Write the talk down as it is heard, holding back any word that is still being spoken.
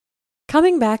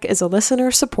Coming Back is a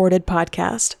listener-supported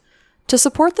podcast. To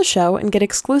support the show and get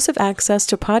exclusive access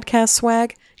to podcast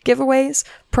swag, giveaways,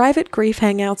 private grief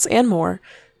hangouts, and more,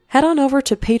 head on over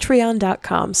to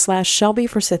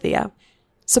patreon.com/ShelbyForsythia.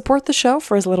 Support the show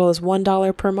for as little as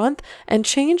 $1 per month and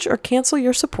change or cancel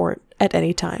your support at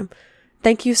any time.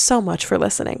 Thank you so much for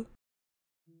listening.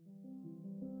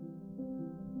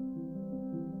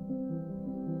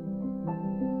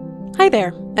 Hi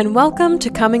there, and welcome to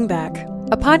Coming Back,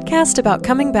 a podcast about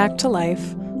coming back to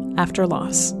life after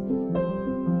loss.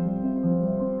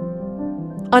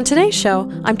 On today's show,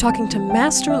 I'm talking to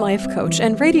master life coach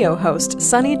and radio host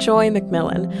Sunny Joy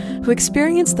McMillan, who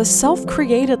experienced the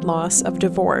self-created loss of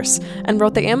divorce and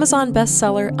wrote the Amazon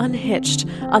bestseller Unhitched: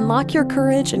 Unlock Your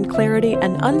Courage and Clarity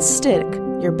and Unstick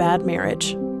Your Bad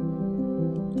Marriage.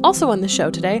 Also on the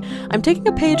show today, I'm taking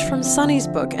a page from Sunny's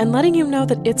book and letting you know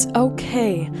that it's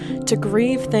okay to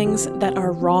grieve things that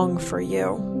are wrong for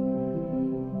you.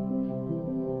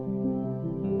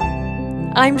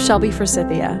 I'm Shelby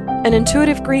Forsythia, an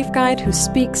intuitive grief guide who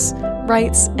speaks,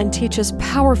 writes, and teaches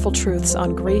powerful truths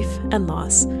on grief and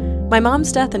loss. My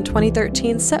mom's death in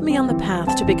 2013 set me on the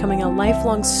path to becoming a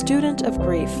lifelong student of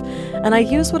grief, and I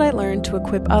use what I learned to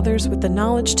equip others with the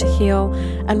knowledge to heal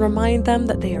and remind them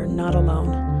that they are not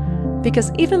alone.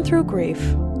 Because even through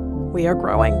grief, we are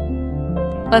growing.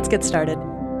 Let's get started.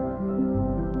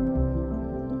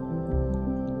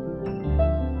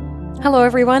 Hello,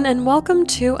 everyone, and welcome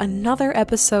to another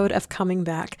episode of Coming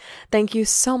Back. Thank you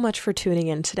so much for tuning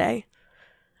in today.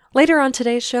 Later on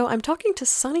today's show, I'm talking to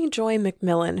Sunny Joy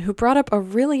McMillan, who brought up a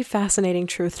really fascinating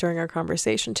truth during our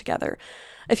conversation together.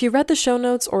 If you read the show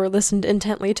notes or listened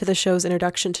intently to the show's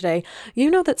introduction today, you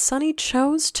know that Sunny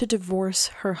chose to divorce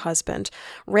her husband,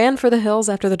 ran for the hills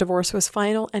after the divorce was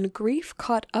final, and grief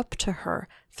caught up to her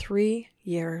 3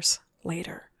 years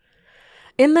later.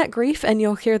 In that grief, and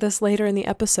you'll hear this later in the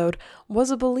episode, was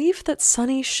a belief that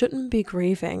Sunny shouldn't be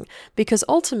grieving because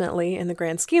ultimately, in the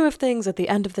grand scheme of things, at the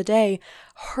end of the day,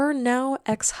 her now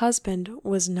ex-husband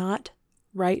was not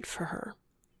right for her.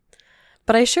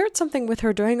 But I shared something with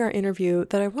her during our interview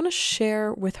that I want to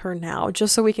share with her now,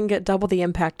 just so we can get double the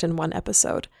impact in one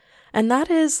episode. And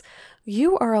that is,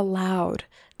 you are allowed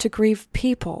to grieve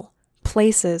people,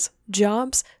 places,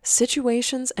 jobs,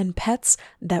 situations, and pets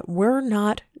that were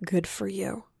not good for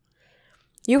you.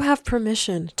 You have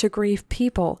permission to grieve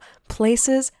people,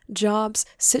 places, jobs,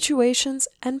 situations,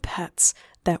 and pets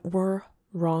that were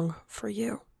wrong for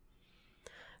you.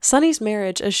 Sunny's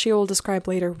marriage, as she will describe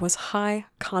later, was high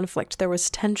conflict. There was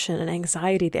tension and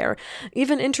anxiety there.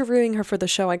 Even interviewing her for the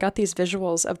show, I got these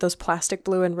visuals of those plastic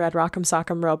blue and red Rock'em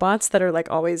Sock'em robots that are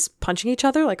like always punching each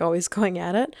other, like always going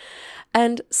at it.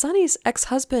 And Sunny's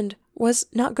ex-husband was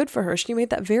not good for her. She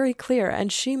made that very clear,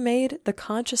 and she made the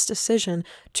conscious decision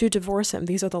to divorce him.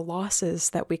 These are the losses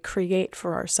that we create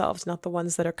for ourselves, not the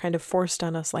ones that are kind of forced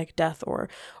on us like death or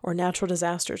natural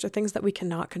disasters or things that we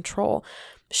cannot control.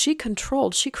 She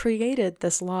created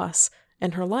this loss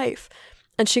in her life.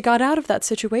 And she got out of that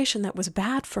situation that was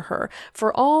bad for her.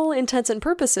 For all intents and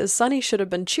purposes, Sunny should have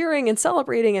been cheering and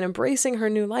celebrating and embracing her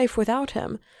new life without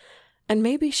him. And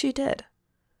maybe she did.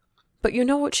 But you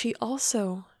know what she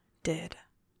also did?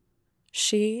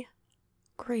 She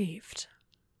grieved.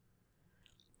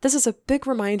 This is a big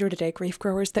reminder today, grief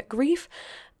growers, that grief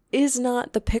is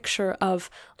not the picture of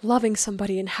loving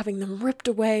somebody and having them ripped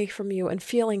away from you and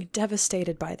feeling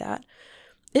devastated by that.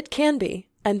 It can be,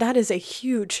 and that is a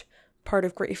huge part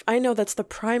of grief. I know that's the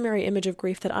primary image of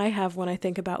grief that I have when I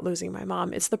think about losing my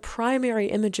mom. It's the primary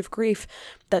image of grief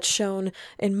that's shown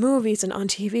in movies and on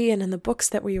TV and in the books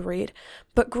that we read.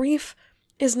 But grief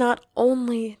is not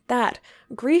only that.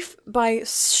 Grief, by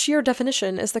sheer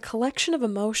definition, is the collection of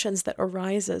emotions that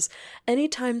arises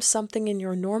anytime something in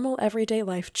your normal everyday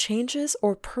life changes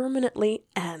or permanently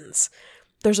ends.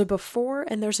 There's a before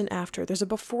and there's an after. There's a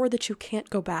before that you can't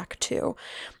go back to.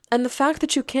 And the fact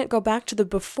that you can't go back to the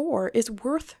before is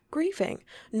worth grieving,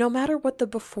 no matter what the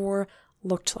before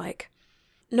looked like.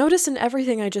 Notice in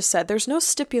everything I just said, there's no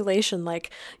stipulation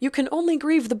like, you can only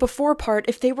grieve the before part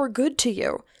if they were good to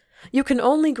you. You can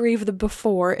only grieve the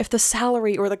before if the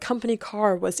salary or the company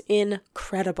car was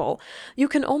incredible. You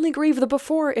can only grieve the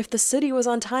before if the city was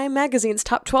on Time Magazine's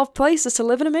top 12 places to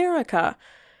live in America.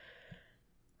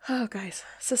 Oh, guys,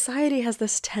 society has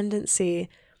this tendency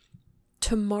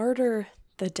to martyr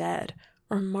the dead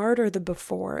or martyr the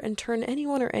before and turn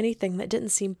anyone or anything that didn't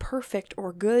seem perfect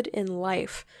or good in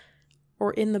life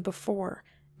or in the before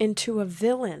into a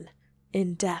villain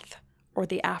in death or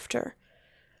the after.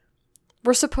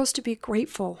 We're supposed to be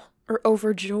grateful or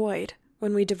overjoyed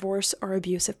when we divorce our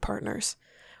abusive partners.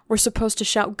 We're supposed to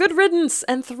shout, "Good riddance,"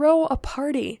 and throw a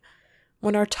party.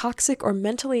 when our toxic or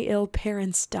mentally ill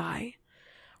parents die.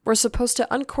 We're supposed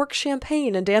to uncork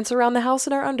champagne and dance around the house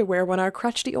in our underwear when our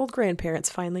crotchety old grandparents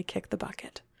finally kick the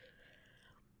bucket.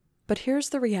 But here's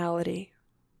the reality,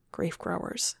 grief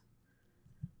growers.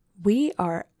 We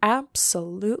are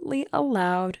absolutely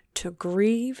allowed to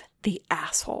grieve the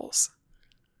assholes.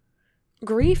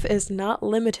 Grief is not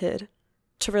limited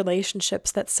to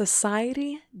relationships that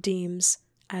society deems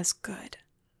as good.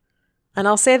 And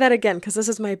I'll say that again because this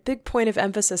is my big point of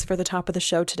emphasis for the top of the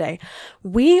show today.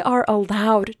 We are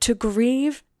allowed to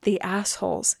grieve the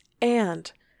assholes, and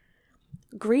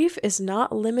grief is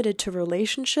not limited to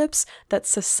relationships that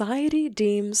society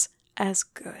deems as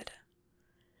good.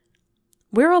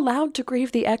 We're allowed to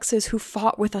grieve the exes who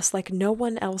fought with us like no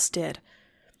one else did.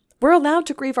 We're allowed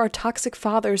to grieve our toxic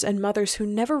fathers and mothers who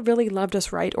never really loved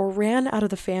us right or ran out of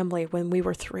the family when we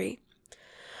were 3.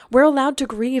 We're allowed to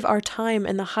grieve our time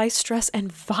in the high-stress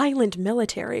and violent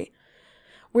military.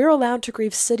 We're allowed to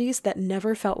grieve cities that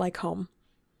never felt like home.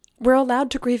 We're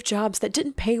allowed to grieve jobs that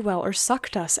didn't pay well or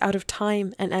sucked us out of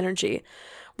time and energy.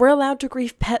 We're allowed to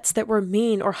grieve pets that were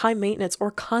mean or high maintenance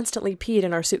or constantly peed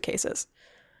in our suitcases.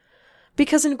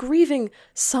 Because in grieving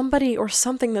somebody or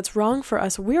something that's wrong for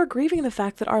us, we're grieving the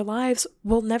fact that our lives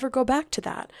will never go back to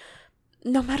that.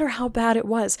 No matter how bad it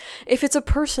was. If it's a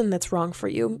person that's wrong for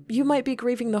you, you might be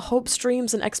grieving the hopes,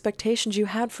 dreams, and expectations you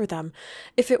had for them.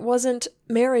 If it wasn't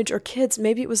marriage or kids,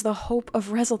 maybe it was the hope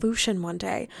of resolution one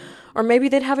day. Or maybe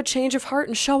they'd have a change of heart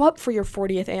and show up for your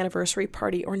 40th anniversary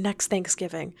party or next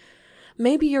Thanksgiving.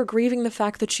 Maybe you're grieving the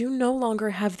fact that you no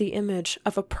longer have the image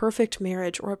of a perfect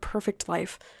marriage or a perfect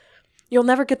life. You'll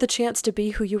never get the chance to be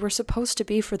who you were supposed to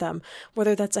be for them,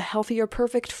 whether that's a healthy or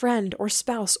perfect friend or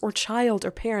spouse or child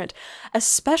or parent.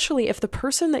 Especially if the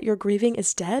person that you're grieving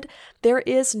is dead, there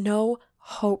is no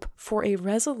hope for a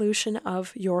resolution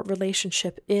of your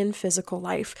relationship in physical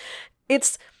life.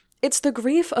 It's the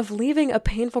grief of leaving a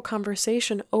painful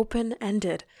conversation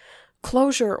open-ended.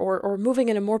 Closure or moving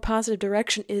in a more positive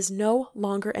direction is no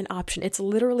longer an option. It's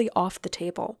literally off the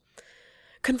table.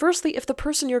 Conversely, if the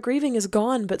person you're grieving is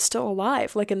gone but still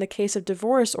alive, like in the case of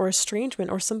divorce or estrangement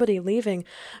or somebody leaving,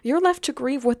 you're left to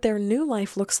grieve what their new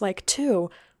life looks like too,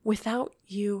 without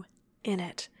you in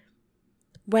it.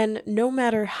 When no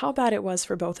matter how bad it was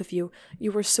for both of you,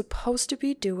 you were supposed to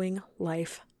be doing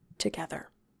life together.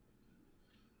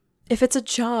 If it's a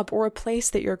job or a place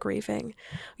that you're grieving,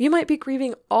 you might be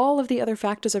grieving all of the other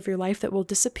factors of your life that will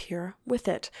disappear with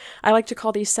it. I like to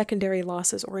call these secondary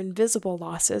losses or invisible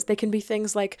losses. They can be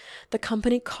things like the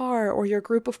company car or your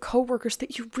group of coworkers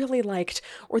that you really liked,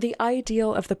 or the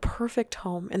ideal of the perfect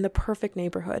home in the perfect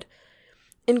neighborhood.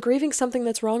 In grieving something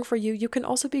that's wrong for you, you can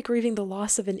also be grieving the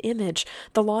loss of an image,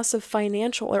 the loss of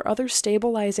financial or other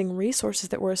stabilizing resources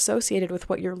that were associated with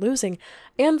what you're losing,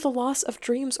 and the loss of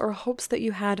dreams or hopes that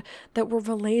you had that were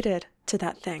related to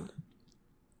that thing.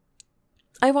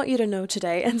 I want you to know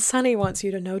today, and Sunny wants you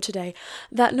to know today,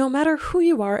 that no matter who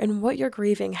you are and what you're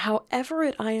grieving, however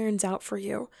it irons out for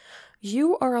you,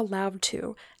 you are allowed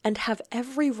to and have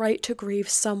every right to grieve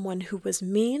someone who was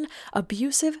mean,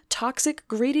 abusive, toxic,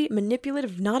 greedy,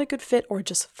 manipulative, not a good fit, or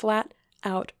just flat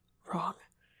out wrong.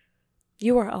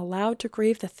 You are allowed to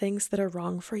grieve the things that are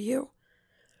wrong for you.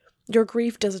 Your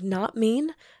grief does not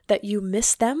mean that you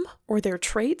miss them or their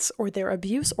traits or their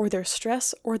abuse or their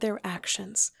stress or their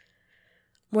actions.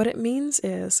 What it means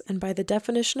is, and by the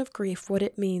definition of grief, what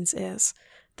it means is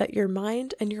that your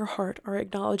mind and your heart are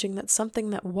acknowledging that something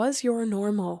that was your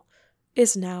normal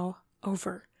is now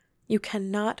over. You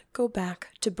cannot go back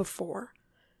to before.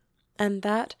 And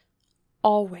that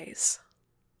always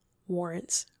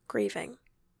warrants grieving.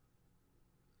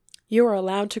 You are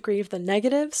allowed to grieve the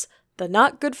negatives, the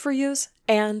not good for yous,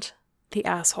 and the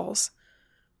assholes.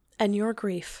 And your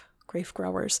grief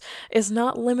growers, is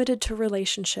not limited to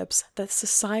relationships that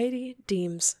society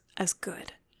deems as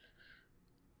good.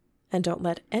 And don't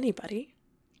let anybody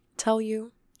tell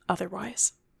you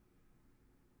otherwise.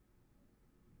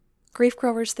 Grief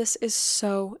growers, this is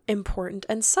so important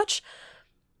and such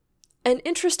an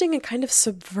interesting and kind of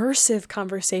subversive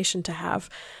conversation to have.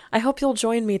 I hope you'll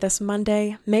join me this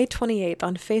Monday, May 28th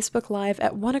on Facebook Live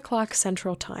at 1 o'clock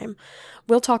Central Time.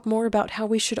 We'll talk more about how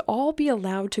we should all be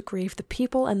allowed to grieve the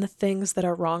people and the things that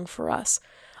are wrong for us.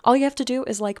 All you have to do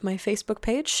is like my Facebook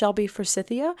page, Shelby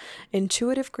Forsythia,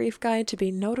 Intuitive Grief Guide, to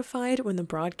be notified when the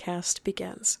broadcast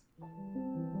begins.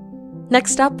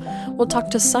 Next up, we'll talk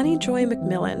to Sunny Joy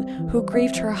McMillan, who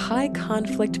grieved her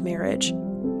high-conflict marriage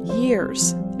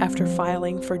years after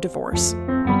filing for divorce.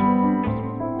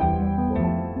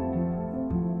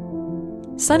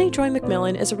 Sunny Joy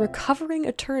McMillan is a recovering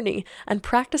attorney and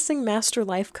practicing master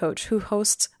life coach who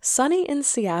hosts Sunny in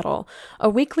Seattle, a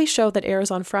weekly show that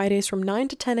airs on Fridays from 9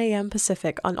 to 10 a.m.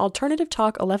 Pacific on Alternative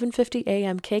Talk 1150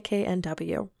 a.m.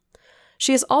 KKNW.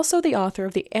 She is also the author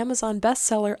of the Amazon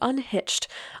bestseller Unhitched,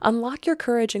 Unlock Your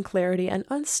Courage and Clarity and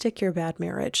Unstick Your Bad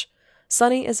Marriage.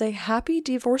 Sunny is a happy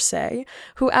divorcee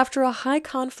who, after a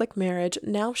high-conflict marriage,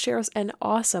 now shares an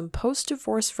awesome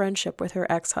post-divorce friendship with her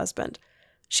ex-husband.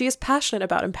 She is passionate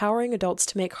about empowering adults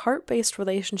to make heart-based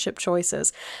relationship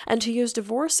choices and to use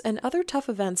divorce and other tough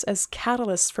events as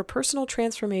catalysts for personal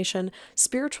transformation,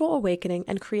 spiritual awakening,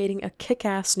 and creating a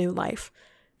kick-ass new life.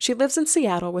 She lives in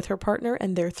Seattle with her partner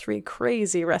and their 3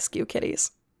 crazy rescue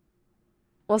kitties.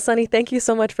 Well, Sunny, thank you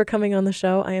so much for coming on the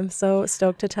show. I am so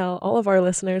stoked to tell all of our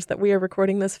listeners that we are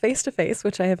recording this face-to-face,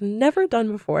 which I have never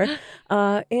done before,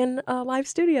 in a live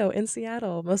studio in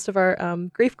Seattle. Most of our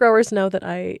grief growers know that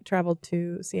I traveled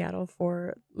to Seattle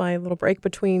for my little break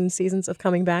between seasons of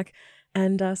Coming Back.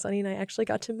 And Sunny and I actually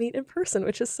got to meet in person,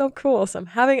 which is so cool. So I'm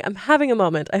having a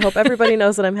moment. I hope everybody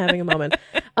knows that I'm having a moment.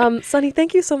 Sunny,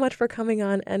 thank you so much for coming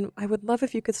on. And I would love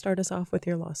if you could start us off with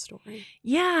your lost story.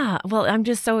 Yeah. Well, I'm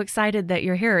just so excited that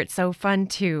you're here. It's so fun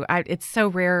too. It's so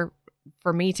rare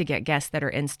for me to get guests that are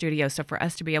in studio. So for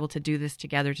us to be able to do this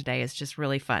together today is just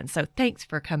really fun. So thanks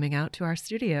for coming out to our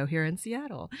studio here in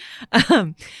Seattle.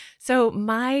 So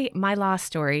my lost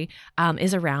story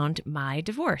is around my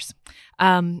divorce.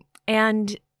 I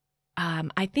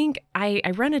think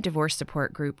I run a divorce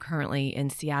support group currently in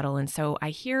Seattle. And so I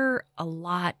hear a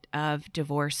lot of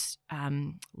divorce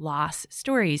loss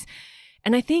stories.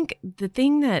 And I think the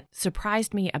thing that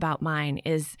surprised me about mine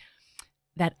is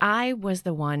that I was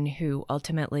the one who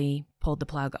ultimately pulled the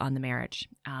plug on the marriage.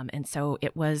 And so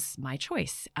it was my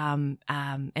choice. And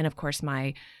of course,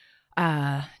 my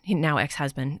now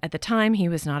ex-husband, at the time, he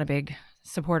was not a big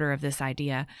supporter of this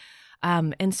idea.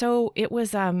 And so it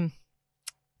was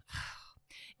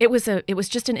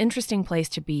just an interesting place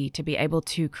to be able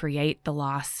to create the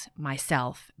loss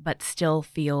myself, but still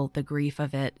feel the grief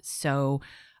of it so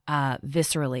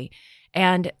viscerally.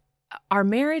 And our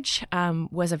marriage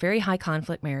was a very high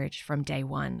conflict marriage from day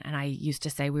one. And I used to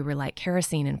say we were like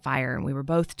kerosene and fire, and we were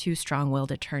both 2 strong-willed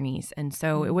attorneys. And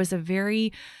so it was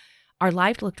our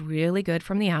life looked really good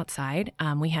from the outside.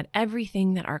 We had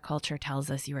everything that our culture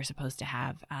tells us you are supposed to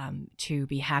have to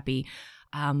be happy.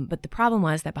 But the problem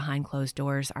was that behind closed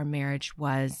doors, our marriage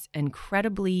was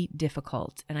incredibly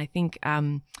difficult. And I think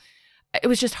it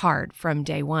was just hard from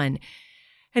day one.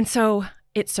 And so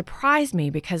it surprised me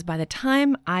because by the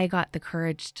time I got the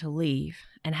courage to leave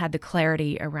and had the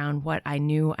clarity around what I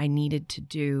knew I needed to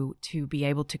do to be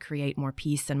able to create more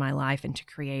peace in my life and to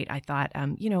create, I thought,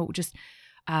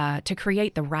 to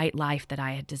create the right life that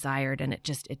I had desired. And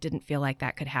it didn't feel like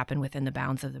that could happen within the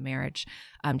bounds of the marriage,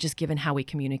 just given how we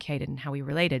communicated and how we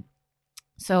related.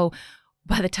 So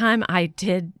by the time I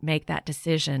did make that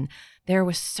decision, there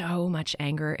was so much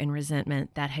anger and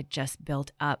resentment that had just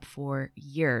built up for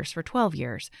 12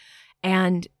 years.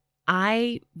 And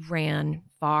I ran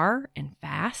far and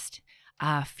fast,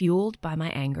 fueled by my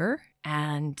anger.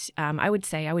 And I would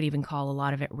even call a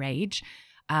lot of it rage.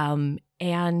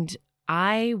 And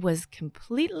I was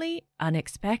completely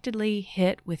unexpectedly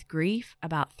hit with grief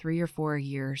about 3 or 4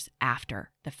 years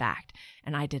after the fact.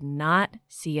 And I did not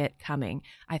see it coming.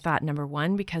 I thought, number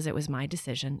one, because it was my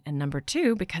decision. And number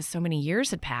two, because so many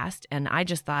years had passed. And I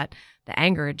just thought the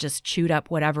anger had just chewed up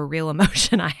whatever real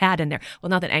emotion I had in there.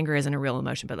 Well, not that anger isn't a real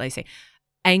emotion, but let's say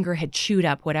anger had chewed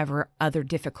up whatever other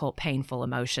difficult, painful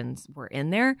emotions were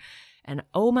in there. And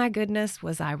oh my goodness,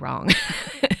 was I wrong.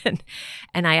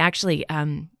 And I actually,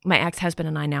 my ex-husband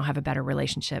and I now have a better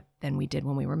relationship than we did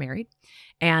when we were married.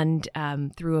 And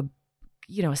through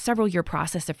a several-year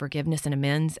process of forgiveness and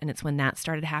amends, and it's when that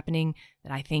started happening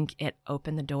that I think it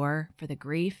opened the door for the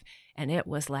grief. And it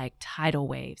was like tidal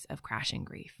waves of crashing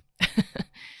grief.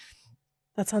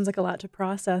 That sounds like a lot to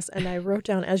process. And I wrote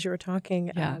down as you were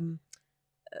talking,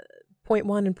 point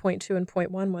 1 and point 2, and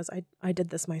point 1 was I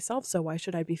did this myself, so why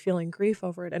should I be feeling grief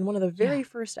over it? And one of the very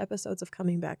first episodes of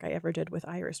Coming Back I ever did with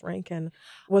Iris Rankin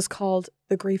was called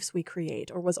The Griefs We Create,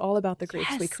 or was all about the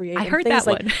griefs we create. I heard that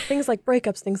one. Things like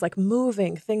breakups, things like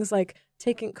moving, things like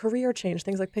taking career change,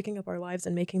 things like picking up our lives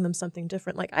and making them something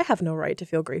different. Like, I have no right to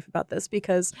feel grief about this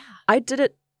because I did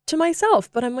it to myself.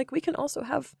 But I'm like, we can also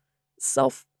have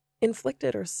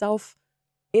self-inflicted or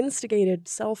self-instigated,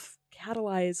 self-catalyzed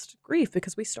grief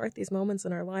because we start these moments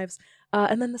in our lives.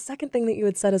 And then the second thing that you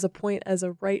had said as a point, as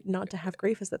a right not to have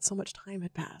grief, is that so much time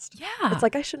had passed. Yeah. It's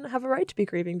like I shouldn't have a right to be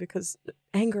grieving because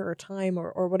anger or time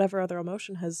or whatever other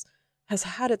emotion has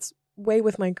had its way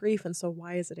with my grief. And so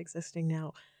why is it existing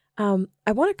now?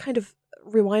 I want to kind of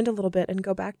rewind a little bit and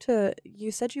go back to,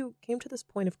 you said you came to this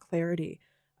point of clarity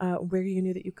where you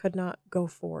knew that you could not go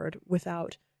forward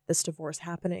without this divorce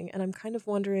happening. And I'm kind of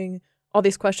wondering all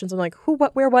these questions. I'm like, who,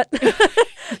 what, where, what?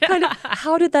 Kind of,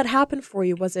 how did that happen for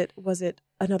you? Was it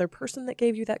another person that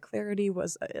gave you that clarity?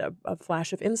 Was it a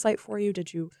flash of insight for you?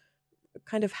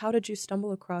 How did you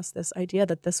stumble across this idea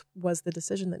that this was the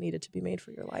decision that needed to be made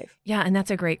for your life? Yeah, and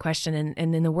that's a great question.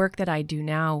 And in the work that I do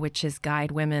now, which is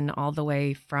guide women all the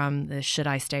way from the should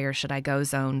I stay or should I go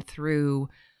zone through,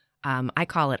 I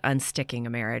call it unsticking a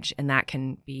marriage. And that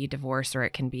can be divorce, or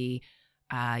it can be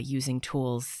using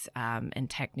tools and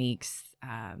techniques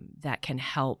that can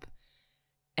help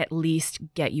at least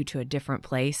get you to a different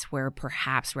place where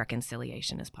perhaps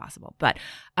reconciliation is possible. But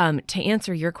to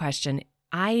answer your question,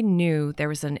 I knew there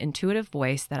was an intuitive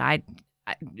voice that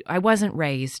I wasn't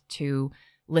raised to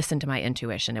listen to my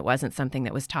intuition. It wasn't something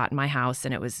that was taught in my house,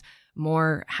 and it was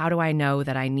more, how do I know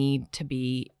that I need to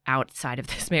be outside of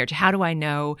this marriage? How do I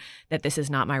know that this is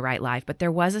not my right life? But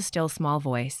there was a still small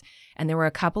voice, and there were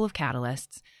a couple of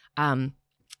catalysts.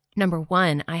 Number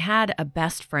one, I had a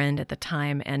best friend at the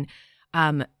time, and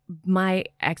my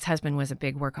ex-husband was a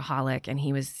big workaholic, and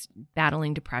he was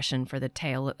battling depression for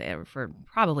for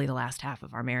probably the last half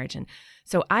of our marriage. And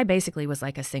so I basically was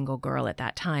like a single girl at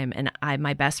that time. And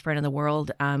my best friend in the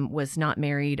world was not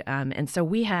married. And so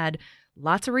we had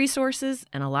lots of resources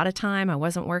and a lot of time. I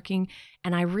wasn't working.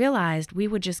 And I realized we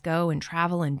would just go and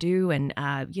travel and do and,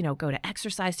 go to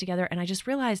exercise together. And I just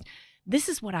realized this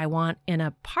is what I want in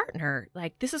a partner.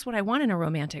 Like, this is what I want in a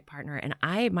romantic partner. And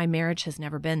my marriage has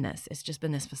never been this. It's just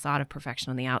been this facade of perfection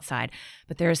on the outside,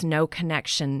 but there's no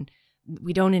connection.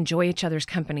 We don't enjoy each other's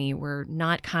company. We're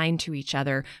not kind to each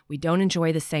other. We don't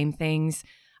enjoy the same things.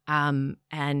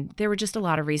 And there were just a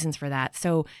lot of reasons for that.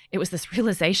 So it was this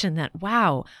realization that,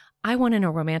 wow, I want in a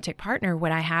romantic partner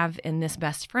what I have in this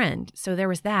best friend. So there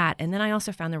was that. And then I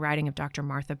also found the writing of Dr.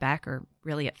 Martha Beck, or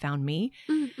really it found me.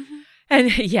 Mm-hmm.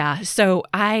 And yeah, so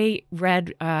I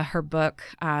read her book,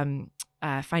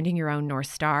 Finding Your Own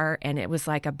North Star, and it was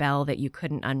like a bell that you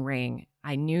couldn't unring.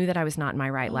 I knew that I was not in my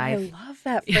right life. I love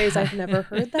that phrase. I've never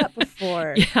heard that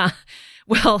before. Yeah.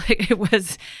 Well,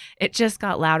 it just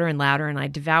got louder and louder, and I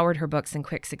devoured her books in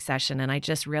quick succession, and I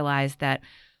just realized that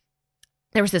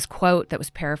there was this quote that was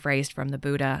paraphrased from the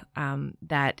Buddha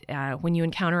that when you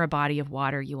encounter a body of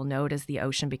water, you will know it as the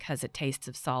ocean because it tastes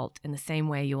of salt. In the same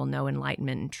way, you will know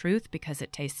enlightenment and truth because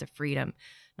it tastes of freedom,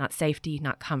 not safety,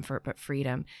 not comfort, but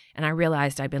freedom. And I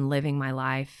realized I'd been living my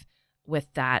life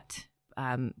with that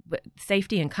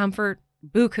safety and comfort,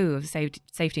 buku of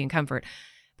safety and comfort,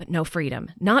 but no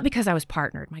freedom. Not because I was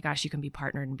partnered. My gosh, you can be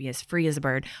partnered and be as free as a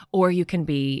bird, or you can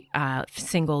be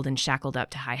singled and shackled up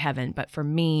to high heaven. But for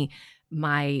me,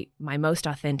 my most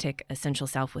authentic, essential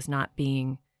self was not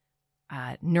being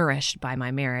nourished by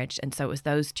my marriage. And so it was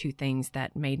those two things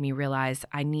that made me realize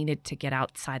I needed to get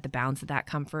outside the bounds of that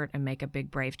comfort and make a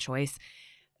big, brave choice,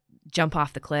 jump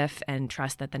off the cliff and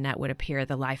trust that the net would appear,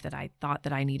 the life that I thought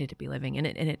that I needed to be living. And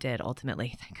it did,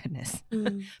 ultimately, thank goodness.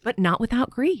 But not without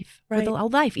grief for the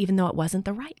old life, even though it wasn't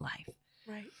the right life.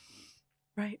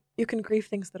 Right. You can grieve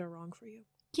things that are wrong for you.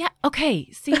 Yeah.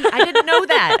 Okay. See, I didn't know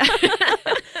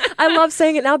that. I love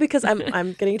saying it now because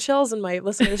I'm getting chills, and my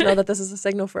listeners know that this is a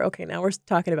signal for, okay, now we're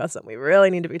talking about something we really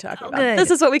need to be talking about. Good. This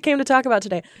is what we came to talk about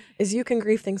today, is you can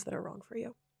grieve things that are wrong for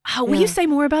you. Oh, will you say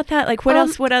more about that? Like, what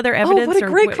else? What other evidence? Oh, what a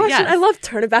great question. Yes. I love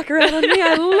turn it back around on me.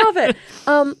 I love it.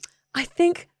 I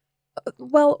think,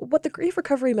 what the grief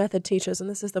recovery method teaches, and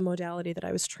this is the modality that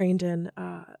I was trained in,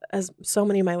 as so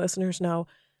many of my listeners know,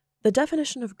 the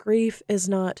definition of grief is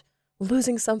not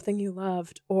losing something you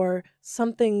loved or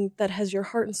something that has your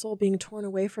heart and soul being torn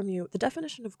away from you. The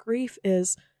definition of grief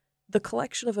is the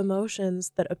collection of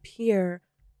emotions that appear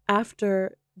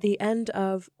after the end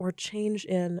of or change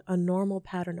in a normal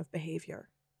pattern of behavior.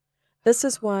 This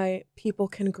is why people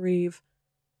can grieve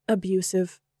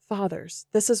abusive fathers.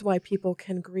 This is why people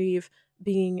can grieve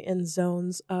being in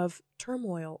zones of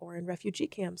turmoil or in refugee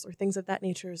camps or things of that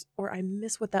nature, or I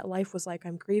miss what that life was like.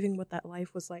 I'm grieving what that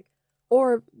life was like.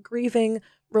 Or grieving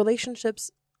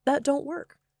relationships that don't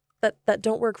work, that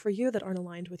don't work for you, that aren't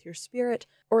aligned with your spirit,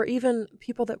 or even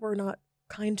people that were not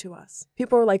kind to us.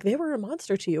 People are like, they were a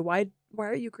monster to you. Why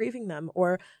are you grieving them?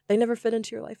 Or they never fit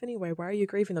into your life anyway. Why are you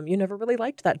grieving them? You never really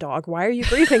liked that dog. Why are you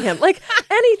grieving him? Like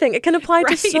anything. It can apply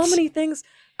to so many things.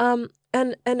 And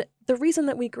the reason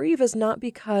that we grieve is not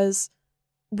because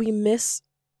we miss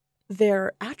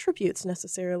their attributes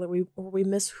necessarily, we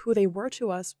miss who they were to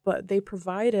us, but they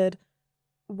provided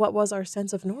what was our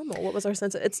sense of normal? What was our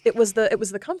sense of, it was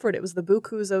the comfort, it was the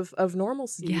bukus of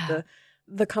normalcy,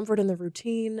 the comfort in the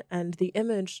routine and the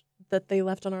image that they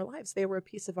left on our lives. They were a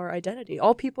piece of our identity.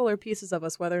 All people are pieces of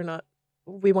us, whether or not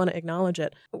we want to acknowledge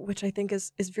it, which I think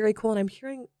is very cool. And I'm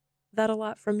hearing that a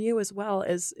lot from you as well,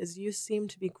 is you seem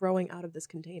to be growing out of this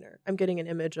container. I'm getting an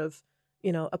image of,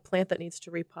 a plant that needs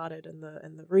to repotted and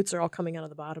the roots are all coming out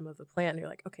of the bottom of the plant. And you're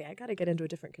like, okay, I got to get into a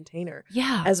different container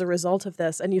as a result of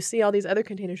this. And you see all these other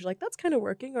containers. You're like, that's kind of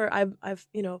working. Or I've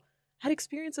had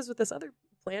experiences with this other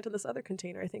plant in this other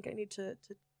container. I think I need to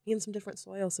be in some different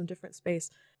soil, some different space.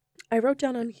 I wrote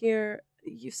down on here,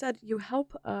 you said you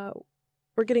help,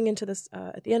 we're getting into this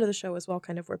at the end of the show as well,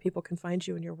 kind of where people can find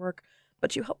you in your work,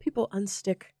 but you help people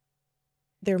unstick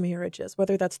their marriages,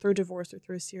 whether that's through divorce or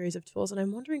through a series of tools. And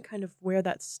I'm wondering kind of where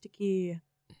that sticky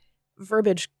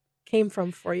verbiage came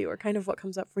from for you, or kind of what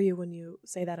comes up for you when you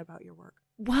say that about your work.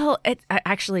 Well,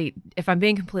 actually, if I'm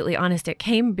being completely honest, it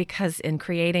came because in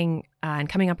creating and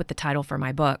coming up with the title for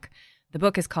my book, the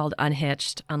book is called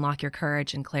Unhitched, Unlock Your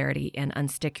Courage and Clarity and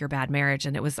Unstick Your Bad Marriage.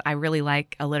 And I really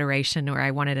like alliteration, where I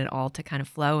wanted it all to kind of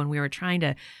flow. And we were trying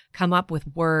to come up with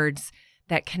words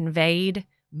that conveyed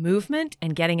movement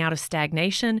and getting out of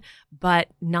stagnation, but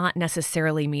not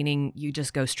necessarily meaning you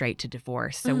just go straight to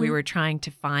divorce. So we were trying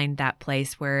to find that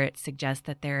place where it suggests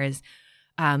that there is,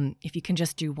 if you can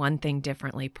just do one thing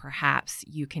differently, perhaps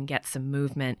you can get some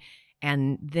movement.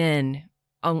 And then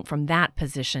from that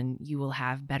position, you will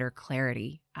have better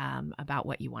clarity about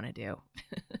what you want to do.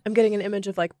 I'm getting an image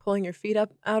of like pulling your feet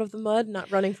up out of the mud, not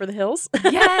running for the hills.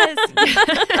 Yes.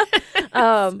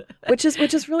 Which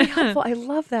is really helpful. I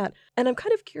love that. And I'm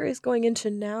kind of curious going into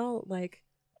now, like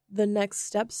the next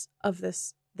steps of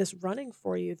this running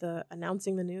for you, the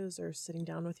announcing the news or sitting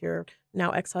down with your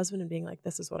now ex-husband and being like,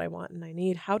 this is what I want and I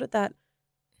need. How did that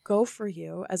go for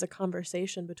you as a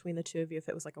conversation between the two of you? If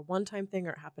it was like a one-time thing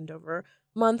or it happened over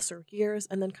months or years,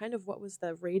 and then kind of what was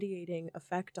the radiating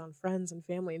effect on friends and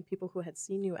family and people who had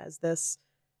seen you as this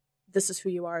is who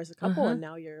you are as a couple, and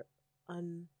now you're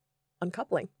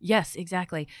uncoupling. Yes,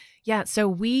 exactly. Yeah. So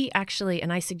we actually,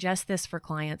 and I suggest this for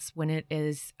clients when it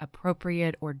is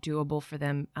appropriate or doable for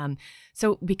them.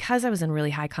 So because I was in a really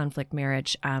high conflict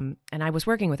marriage, and I was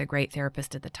working with a great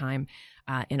therapist at the time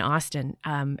in Austin,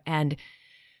 and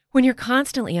when you're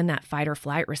constantly in that fight or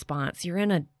flight response, you're in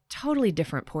a totally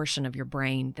different portion of your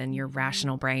brain than your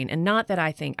rational brain. And not that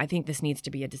I think this needs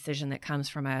to be a decision that comes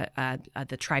from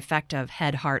the trifecta of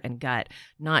head, heart, and gut,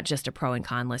 not just a pro and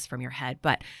con list from your head,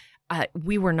 but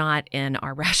we were not in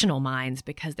our rational minds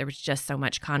because there was just so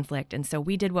much conflict. And so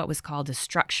we did what was called a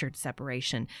structured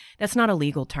separation. That's not a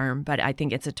legal term, but I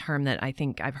think it's a term that I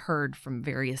think I've heard from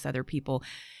various other people.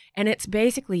 And it's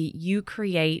basically you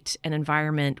create an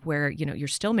environment where, you're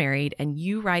still married and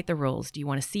you write the rules. Do you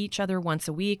want to see each other once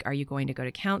a week? Are you going to go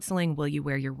to counseling? Will you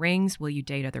wear your rings? Will you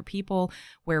date other people?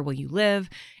 Where will you live?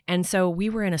 And so we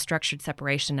were in a structured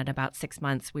separation at about 6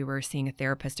 months. We were seeing a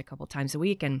therapist a couple times a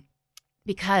week, and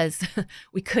because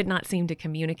we could not seem to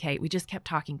communicate, we just kept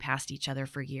talking past each other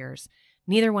for years.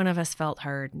 Neither one of us felt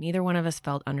heard. Neither one of us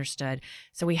felt understood.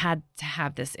 So we had to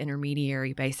have this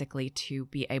intermediary basically to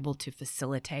be able to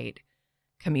facilitate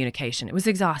communication. It was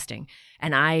exhausting.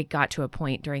 And I got to a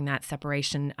point during that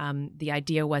separation, the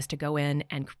idea was to go in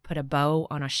and put a bow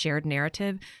on a shared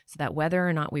narrative so that whether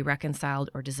or not we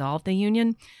reconciled or dissolved the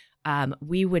union,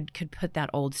 we could put that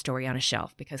old story on a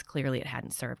shelf because clearly it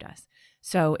hadn't served us.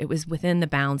 So it was within the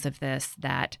bounds of this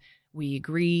that we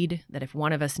agreed that if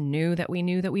one of us knew that we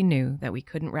knew that we knew that we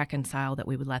couldn't reconcile, that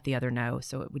we would let the other know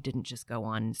so it didn't just go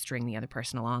on and string the other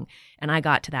person along. And I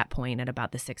got to that point at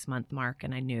about the 6-month mark,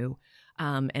 and I knew.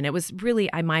 And it was really,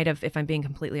 I might have, if I'm being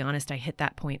completely honest, I hit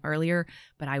that point earlier,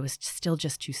 but I was still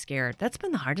just too scared. That's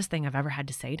been the hardest thing I've ever had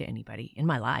to say to anybody in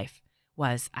my life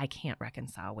was, I can't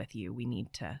reconcile with you. We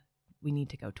need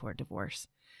to go toward divorce.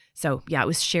 So yeah, it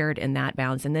was shared in that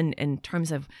bounds. And then in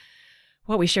terms of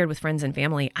what we shared with friends and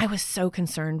family, I was so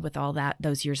concerned with all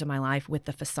those years of my life with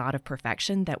the facade of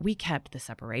perfection that we kept the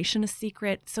separation a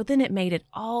secret. So then it made it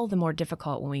all the more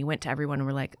difficult when we went to everyone and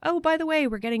we're like, oh, by the way,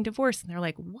 we're getting divorced. And they're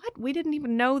like, what? We didn't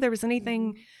even know there was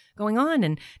anything going on.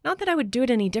 And not that I would do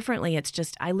it any differently. It's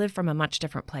just I live from a much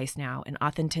different place now, and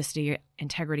authenticity,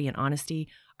 integrity, and honesty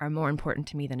are more important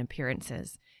to me than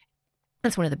appearances.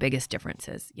 That's one of the biggest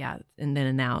differences, yeah, and then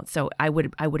and now. So I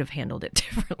would have handled it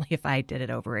differently if I did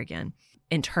it over again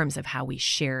in terms of how we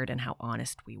shared and how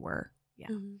honest we were. Yeah.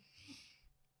 Mm-hmm.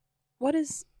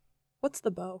 What's the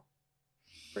bow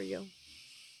for you?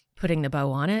 Putting the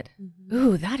bow on it? Mm-hmm.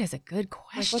 Ooh, that is a good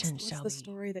question, what's Shelby. What's the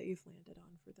story that you've landed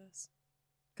on for this?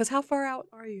 Because how far out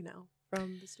are you now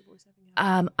from this divorce having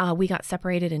happened? We got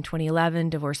separated in 2011.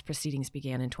 Divorce proceedings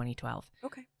began in 2012.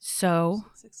 Okay. So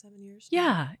 6-7 years.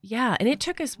 yeah. And it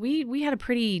took us, we had a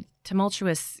pretty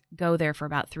tumultuous go there for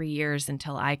about 3 years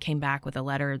until I came back with a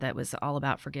letter that was all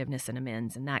about forgiveness and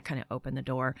amends. And that kind of opened the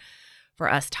door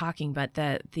for us talking. But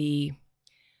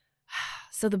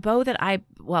so the bow that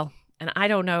and I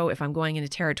don't know if I'm going into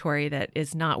territory that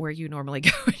is not where you normally go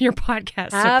in your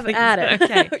podcast. Have at it.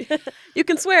 Okay. You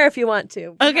can swear if you want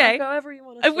to. Okay. However you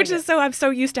want to. Which is I'm so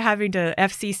used to having to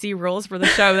FCC rules for the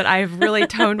show that I've really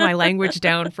toned my language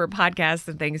down for podcasts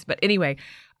and things. But anyway,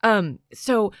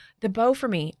 so the bow for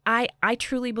me, I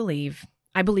truly believe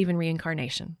in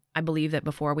reincarnation. I believe that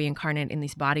before we incarnate in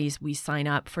these bodies, we sign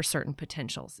up for certain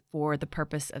potentials for the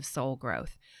purpose of soul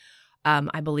growth.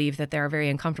 I believe that there are very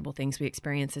uncomfortable things we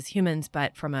experience as humans,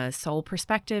 but from a soul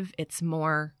perspective, it's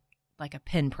more like a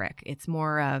pinprick. It's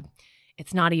more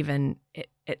it's not even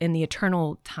in the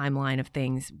eternal timeline of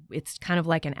things. It's kind of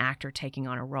like an actor taking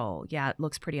on a role. Yeah, it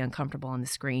looks pretty uncomfortable on the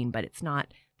screen, but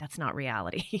that's not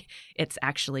reality. It's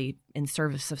actually in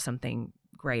service of something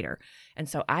greater. And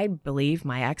so I believe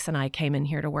my ex and I came in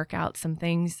here to work out some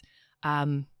things,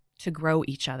 to grow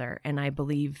each other. And I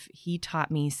believe he taught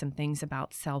me some things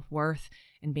about self-worth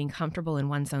and being comfortable in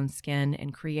one's own skin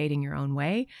and creating your own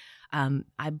way.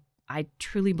 I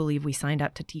truly believe we signed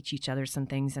up to teach each other some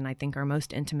things. And I think our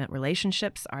most intimate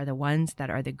relationships are the ones that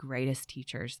are the greatest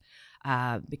teachers,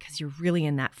 because you're really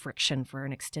in that friction for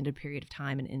an extended period of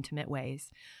time in intimate ways.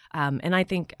 And I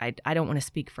think, I don't want to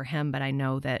speak for him, but I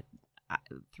know that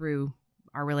through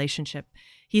our relationship,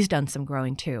 he's done some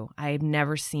growing too. I've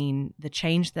never seen the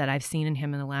change that I've seen in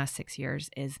him in the last 6 years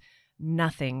is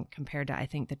nothing compared to, I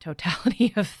think, the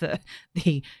totality of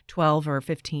the 12 or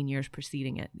 15 years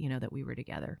preceding it, that we were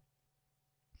together.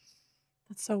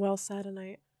 That's so well said. And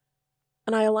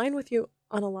I align with you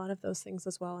on a lot of those things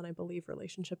as well. And I believe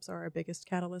relationships are our biggest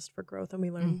catalyst for growth. And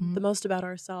we learn the most about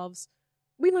ourselves.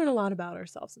 We learn a lot about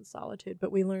ourselves in solitude,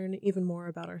 but we learn even more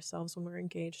about ourselves when we're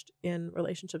engaged in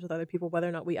relationships with other people, whether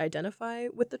or not we identify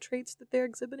with the traits that they're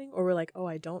exhibiting, or we're like, oh,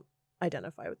 I don't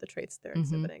identify with the traits they're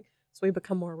exhibiting. So we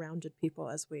become more rounded people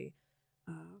as we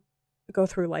go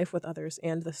through life with others,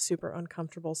 and the super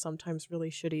uncomfortable, sometimes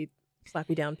really shitty, slap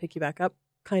you down, pick you back up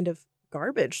kind of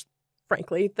garbage,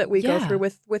 frankly, that we go through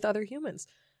with other humans,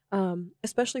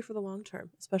 especially for the long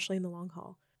term, especially in the long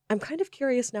haul. I'm kind of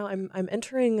curious now. I'm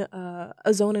entering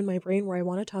a zone in my brain where I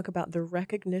want to talk about the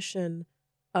recognition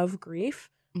of grief.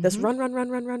 This run.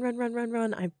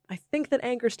 I think that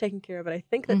anger's taken care of it. I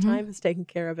think that time has taken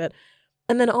care of it.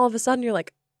 And then all of a sudden you're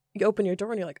like, you open your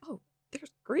door and you're like, oh,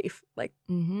 there's grief. Like,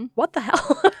 what the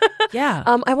hell? Yeah.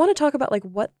 I want to talk about like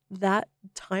what that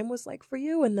time was like for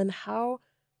you, and then how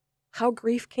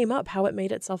grief came up, how it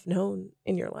made itself known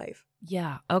in your life.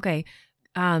 Yeah. Okay.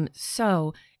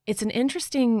 So it's an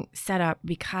interesting setup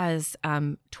because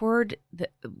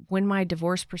when my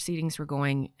divorce proceedings were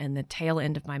going and the tail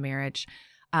end of my marriage,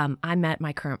 I met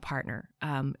my current partner,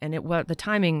 and the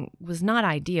timing was not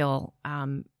ideal,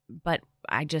 but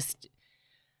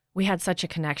we had such a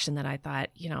connection that I thought,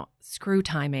 screw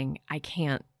timing. I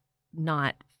can't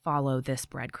not follow this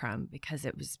breadcrumb because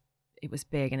it was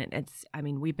big,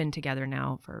 and we've been together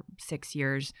now for 6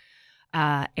 years,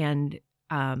 and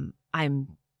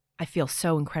I feel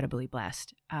so incredibly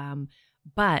blessed.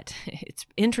 But it's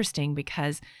interesting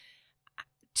because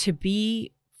to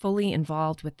be fully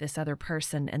involved with this other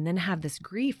person and then have this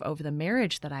grief over the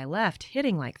marriage that I left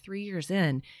hitting like 3 years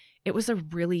in, it was a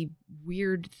really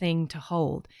weird thing to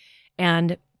hold.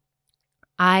 And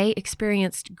I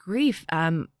experienced grief,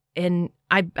 and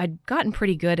I'd gotten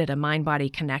pretty good at a mind-body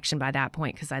connection by that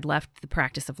point because I'd left the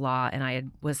practice of law and I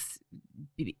was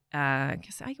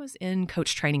in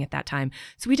coach training at that time.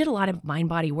 So we did a lot of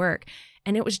mind-body work,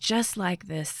 and it was just like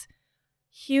this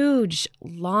huge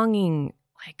longing,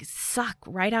 like suck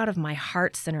right out of my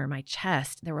heart center, my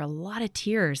chest. There were a lot of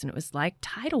tears, and it was like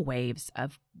tidal waves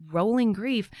of rolling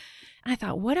grief. And I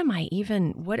thought, what am I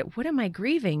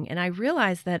grieving? And I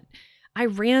realized that I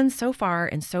ran so far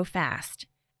and so fast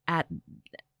at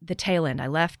the tail end. I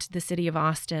left the city of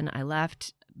Austin. I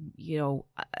left,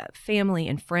 family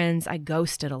and friends. I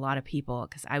ghosted a lot of people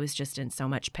because I was just in so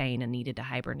much pain and needed to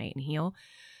hibernate and heal.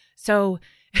 So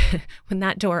when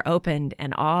that door opened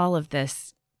and all of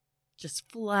this just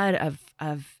flood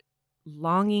of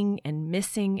longing and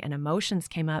missing and emotions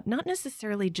came up, not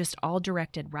necessarily just all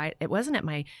directed right. It wasn't at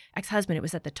my ex-husband. It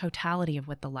was at the totality of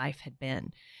what the life had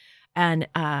been. And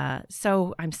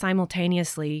so I'm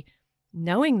simultaneously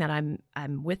knowing that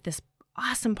I'm with this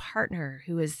awesome partner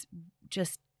who is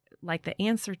just like the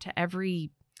answer to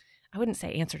every I wouldn't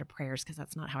say answer to prayers because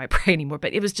that's not how I pray anymore,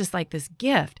 but it was just like this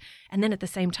gift. And then at the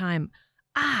same time,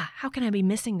 how can I be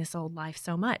missing this old life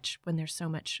so much when there's so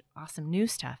much awesome new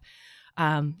stuff?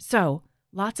 So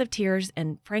lots of tears.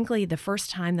 And frankly, the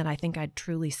first time that I think I'd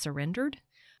truly surrendered,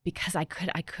 because I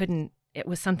couldn't, it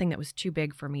was something that was too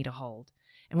big for me to hold.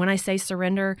 And when I say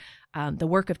surrender, the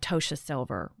work of Tosha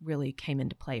Silver really came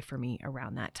into play for me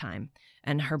around that time.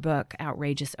 And her book,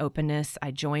 Outrageous Openness,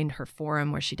 I joined her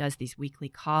forum where she does these weekly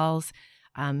calls.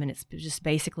 And it's just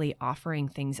basically offering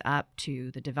things up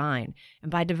to the divine.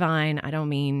 And by divine, I don't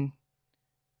mean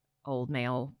old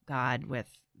male God with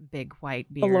big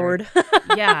white beard. The Lord.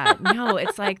 Yeah, no,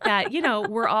 it's like that,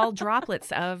 we're all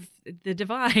droplets of the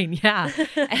divine. Yeah.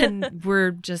 And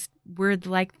we're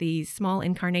like the small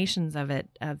incarnations of it,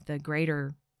 of the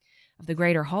greater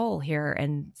whole here.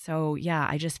 And so, yeah,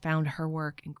 I just found her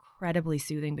work incredibly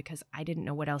soothing because I didn't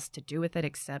know what else to do with it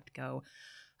except go,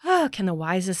 can the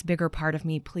wisest, bigger part of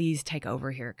me please take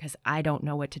over here? Because I don't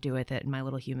know what to do with it in my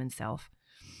little human self.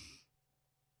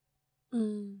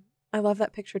 I love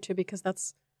that picture too, because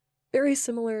that's very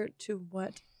similar to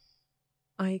what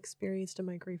I experienced in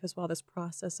my grief as well, this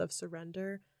process of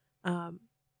surrender.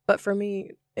 But for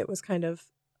me, it was kind of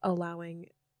allowing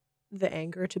the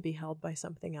anger to be held by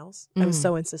something else. I was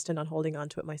so insistent on holding on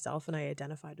to it myself, and I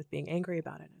identified with being angry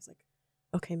about it. I was like,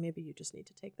 okay, maybe you just need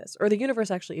to take this. Or the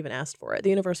universe actually even asked for it. The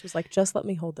universe was like, just let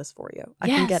me hold this for you. I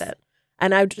can get it.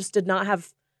 And I just did not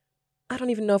have, I don't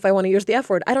even know if I want to use the F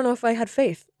word. I don't know if I had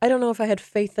faith. I don't know if I had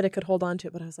faith that it could hold on to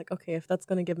it, but I was like, okay, if that's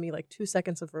going to give me like 2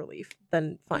 seconds of relief,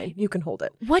 then fine, you can hold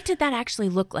it. What did that actually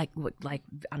look like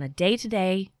on a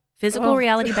day-to-day physical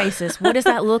reality basis? What does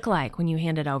that look like when you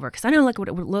hand it over? Because I don't know what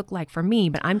it would look like for me,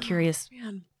 but I'm curious.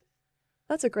 Man,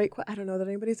 that's a great question. I don't know that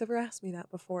anybody's ever asked me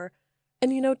that before.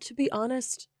 And, to be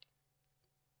honest,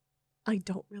 I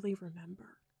don't really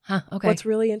remember. Huh, okay. What's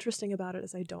really interesting about it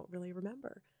is I don't really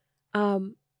remember. A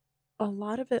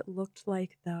lot of it looked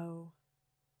like, though,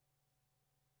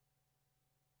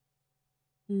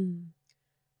 I'm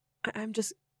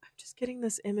just getting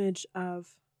this image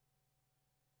of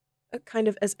a kind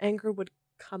of, as anger would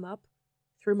come up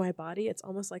through my body, it's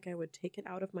almost like I would take it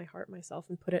out of my heart myself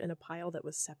and put it in a pile that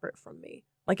was separate from me.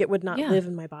 Like it would not live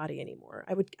in my body anymore.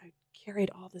 I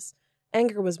carried all this.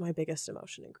 Anger was my biggest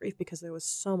emotion in grief because there was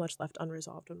so much left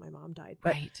unresolved when my mom died.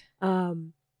 But, right.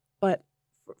 But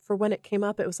for when it came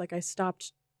up, it was like I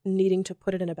stopped needing to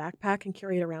put it in a backpack and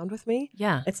carry it around with me.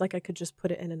 Yeah. It's like I could just put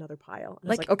it in another pile. And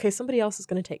I was like, okay, somebody else is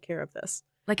going to take care of this.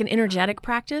 Like an energetic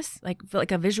practice?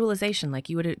 Like a visualization? Like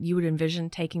you would envision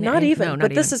taking that? Not even,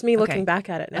 but this is me looking back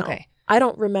at it now. Okay. I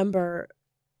don't remember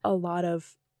a lot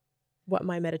of what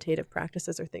my meditative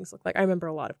practices or things look like. I remember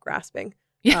a lot of grasping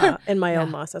in my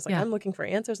own loss. I was like, I'm looking for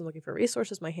answers. I'm looking for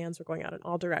resources. My hands were going out in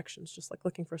all directions, just like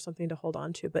looking for something to hold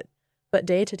on to. But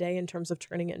day to day, in terms of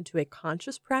turning it into a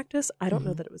conscious practice, I don't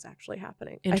know that it was actually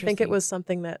happening. I think it was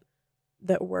something that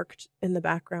worked in the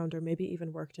background, or maybe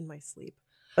even worked in my sleep.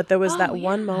 But there was that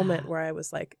one moment where I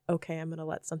was like, okay, I'm going to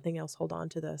let something else hold on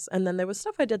to this. And then there was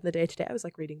stuff I did in the day to day. I was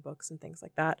like reading books and things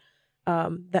like that,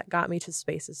 that got me to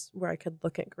spaces where I could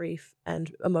look at grief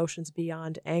and emotions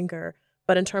beyond anger.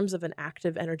 But in terms of an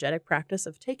active, energetic practice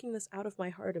of taking this out of my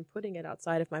heart and putting it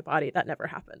outside of my body, that never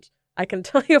happened. I can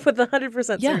tell you with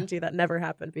 100% certainty that never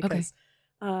happened because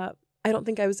I don't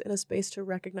think I was in a space to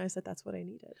recognize that that's what I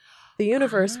needed. The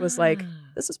universe was like,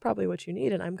 this is probably what you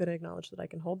need, and I'm going to acknowledge that I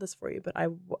can hold this for you. But I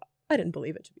didn't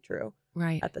believe it to be true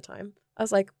at the time. I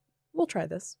was like, we'll try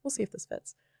this. We'll see if this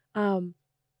fits. I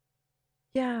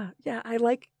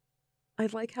like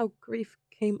how grief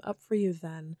came up for you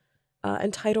then.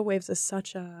 And tidal waves is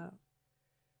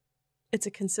it's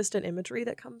a consistent imagery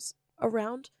that comes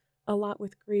around a lot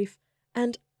with grief.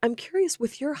 And I'm curious,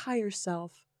 with your higher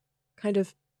self kind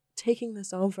of taking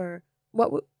this over,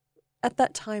 at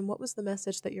that time, what was the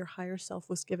message that your higher self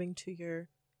was giving to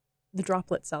the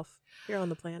droplet self here on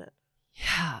the planet?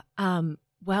 Yeah.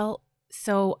 Well,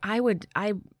 so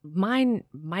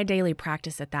my daily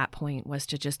practice at that point was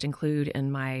to just include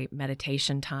in my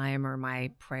meditation time or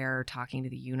my prayer, talking to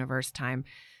the universe time,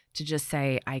 to just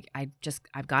say,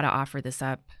 I've got to offer this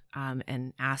up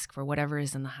and ask for whatever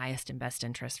is in the highest and best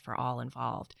interest for all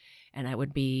involved. And it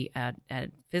would be a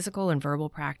physical and verbal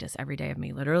practice every day of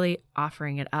me literally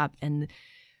offering it up. And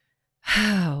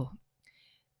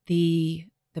the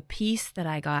peace that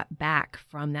I got back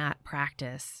from that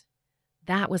practice,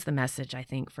 that was the message, I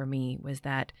think, for me, was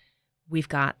that we've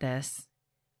got this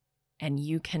and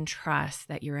you can trust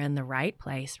that you're in the right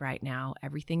place right now.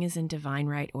 Everything is in divine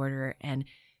right order. And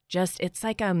just, it's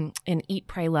like in Eat,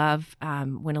 Pray, Love,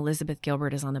 when Elizabeth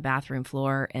Gilbert is on the bathroom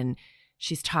floor and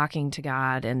she's talking to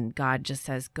God and God just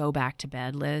says, go back to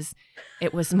bed, Liz.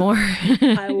 It was more.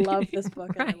 I love this book.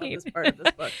 And I love this part of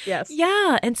this book. Yes.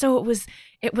 Yeah. And so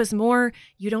it was more,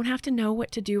 you don't have to know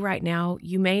what to do right now.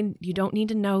 You don't need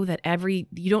to know that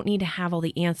you don't need to have all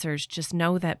the answers. Just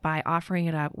know that by offering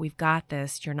it up, we've got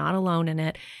this. You're not alone in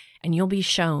it. And you'll be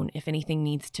shown if anything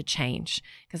needs to change.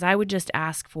 Because I would just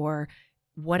ask for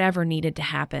whatever needed to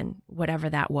happen, whatever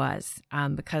that was.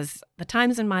 Because the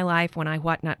times in my life when I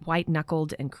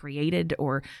white-knuckled and created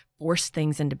or forced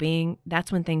things into being,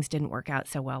 that's when things didn't work out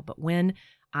so well. But when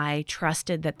I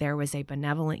trusted that there was a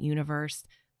benevolent universe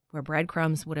where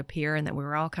breadcrumbs would appear and that we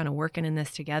were all kind of working in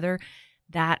this together,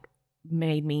 that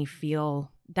made me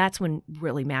feel, that's when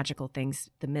really magical things,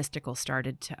 the mystical,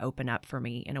 started to open up for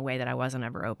me in a way that I wasn't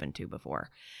ever open to before.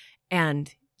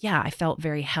 And yeah, I felt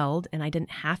very held and I didn't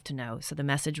have to know. So the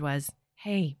message was,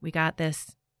 hey, we got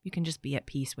this. You can just be at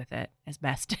peace with it as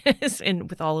best as, and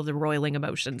with all of the roiling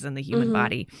emotions in the human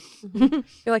body. You're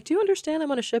like, do you understand I'm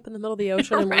on a ship in the middle of the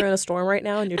ocean and we're in a storm right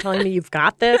now and you're telling me you've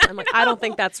got this? I'm like, I don't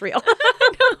think that's real.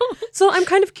 So I'm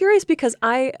kind of curious because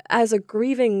I, as a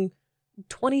grieving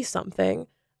 20-something,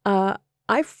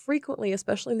 I frequently,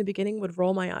 especially in the beginning, would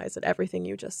roll my eyes at everything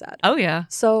you just said. Oh, yeah.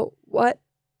 So what,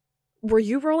 were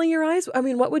you rolling your eyes? I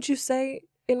mean, what would you say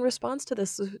in response to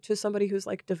this, to somebody who's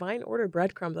like, divine order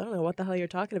breadcrumbs? I don't know what the hell you're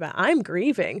talking about. I'm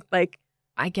grieving. Like,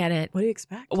 I get it. What do you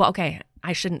expect? Well, okay,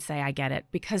 I shouldn't say I get it,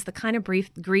 because the kind of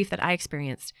grief that I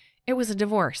experienced, it was a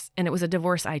divorce, and it was a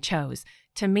divorce I chose.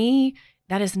 To me,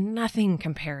 that is nothing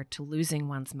compared to losing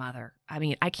one's mother. I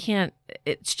mean, I can't,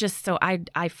 it's just so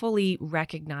I fully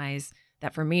recognize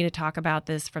that for me to talk about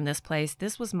this from this place,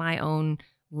 this was my own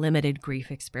limited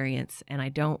grief experience, and I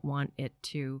don't want it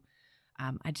to,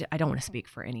 I don't want to speak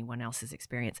for anyone else's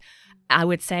experience. I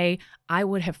would say I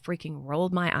would have freaking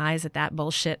rolled my eyes at that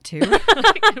bullshit too.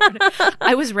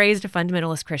 I was raised a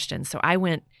fundamentalist Christian, so I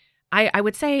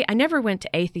would say I never went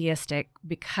to atheistic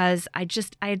because I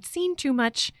had seen too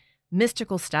much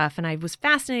mystical stuff, and I was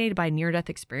fascinated by near-death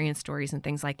experience stories and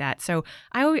things like that. So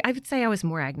I would say I was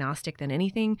more agnostic than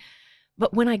anything.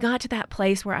 But when I got to that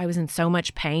place where I was in so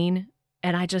much pain,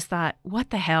 and I just thought, what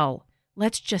the hell?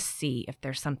 Let's just see if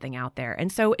there's something out there.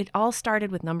 And so it all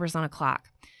started with numbers on a clock.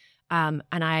 And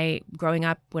growing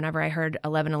up, whenever I heard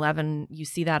 1111, you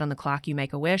see that on the clock, you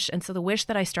make a wish. And so the wish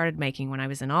that I started making when I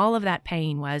was in all of that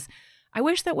pain was, I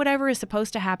wish that whatever is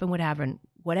supposed to happen would happen,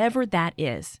 whatever that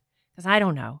is, because I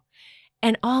don't know.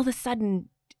 And all of a sudden,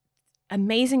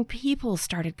 amazing people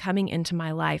started coming into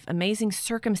my life. Amazing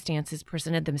circumstances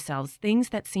presented themselves. Things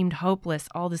that seemed hopeless,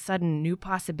 all of a sudden, new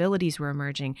possibilities were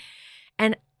emerging.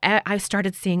 And I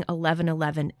started seeing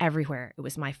 1111 everywhere. It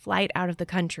was my flight out of the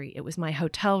country. It was my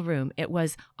hotel room. It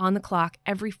was on the clock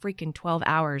every freaking 12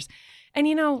 hours. And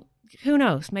who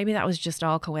knows? Maybe that was just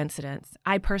all coincidence.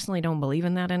 I personally don't believe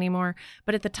in that anymore.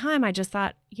 But at the time, I just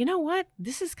thought, you know what?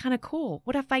 This is kind of cool.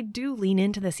 What if I do lean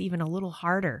into this even a little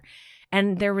harder?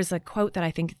 And there was a quote that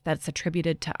I think that's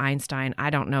attributed to Einstein. I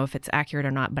don't know if it's accurate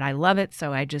or not, but I love it.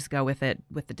 So I just go with it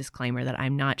with the disclaimer that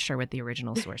I'm not sure what the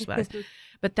original source was.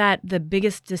 But that the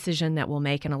biggest decision that we'll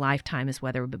make in a lifetime is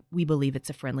whether we believe it's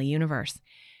a friendly universe.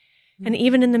 Mm-hmm. And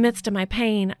even in the midst of my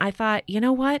pain, I thought, you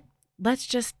know what? Let's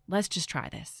just try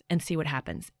this and see what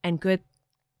happens. And good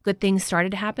things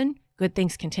started to happen. Good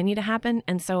things continue to happen.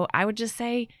 And so I would just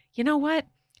say, you know what?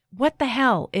 What the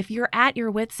hell? If you're at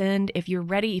your wit's end, if you're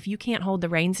ready, if you can't hold the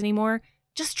reins anymore,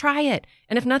 just try it.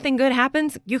 And if nothing good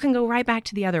happens, you can go right back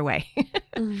to the other way.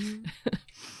 Mm-hmm.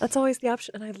 That's always the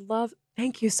option. And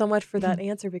thank you so much for that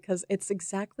answer, because it's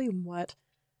exactly what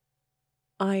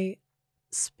I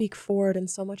speak forward in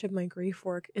so much of my grief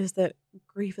work, is that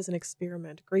grief is an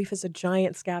experiment. Grief is a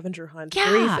giant scavenger hunt. Yeah.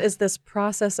 Grief is this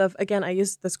process of, again, I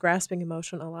use this grasping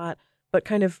emotion a lot, but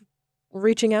kind of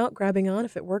reaching out, grabbing on.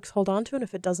 If it works, hold on to it.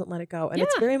 If it doesn't, let it go. And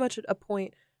it's very much at a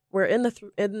point where in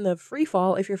the free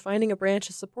fall, if you're finding a branch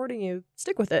is supporting you,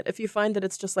 stick with it. If you find that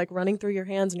it's just like running through your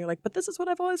hands and you're like, but this is what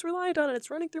I've always relied on and it's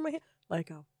running through my hand, let it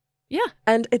go. Yeah.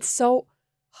 And it's so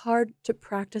hard to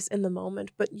practice in the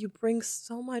moment, but you bring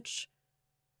so much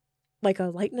like a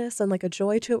lightness and like a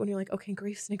joy to it when you're like, okay,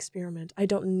 grief's an experiment. I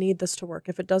don't need this to work.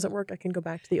 If it doesn't work, I can go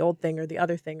back to the old thing or the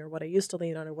other thing or what I used to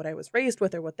lean on or what I was raised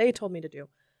with or what they told me to do.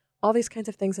 All these kinds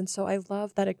of things. And so I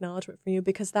love that acknowledgement from you,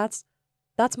 because that's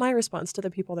my response to the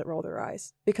people that roll their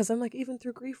eyes. Because I'm like, even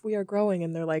through grief, we are growing.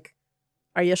 And they're like,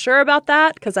 are you sure about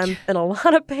that? Because I'm in a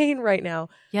lot of pain right now.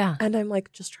 Yeah. And I'm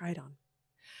like, just try it on.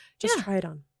 Just try it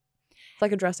on. It's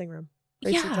like a dressing room.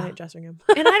 Race a giant dressing room.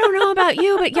 And I don't know about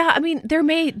you, but yeah, I mean,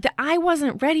 I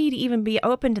wasn't ready to even be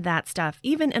open to that stuff.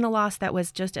 Even in a loss that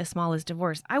was just as small as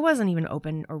divorce, I wasn't even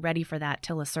open or ready for that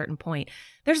till a certain point.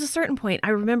 There's a certain point. I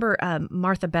remember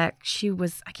Martha Beck,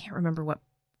 I can't remember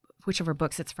which of her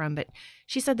books it's from, but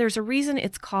she said there's a reason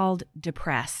it's called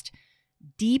depressed.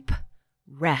 Deep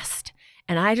rest.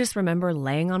 And I just remember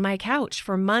laying on my couch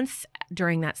for months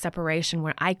during that separation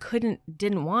where I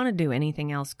didn't want to do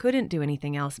anything else, couldn't do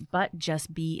anything else, but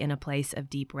just be in a place of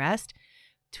deep rest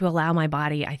to allow my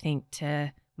body, I think,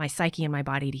 my psyche and my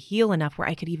body to heal enough where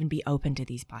I could even be open to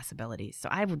these possibilities. So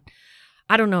I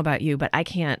don't know about you, but I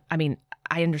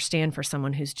understand for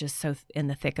someone who's just so in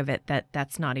the thick of it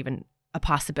that's not even a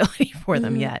possibility for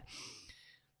them yet.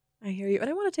 I hear you. And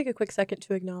I want to take a quick second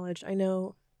to acknowledge, I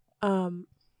know,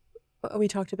 we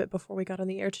talked a bit before we got on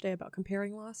the air today about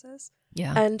comparing losses.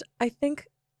 Yeah. And I think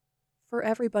for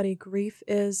everybody, grief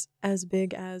is as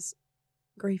big as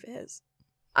grief is.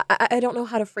 I don't know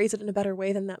how to phrase it in a better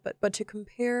way than that, but to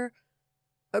compare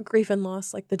a grief and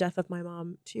loss like the death of my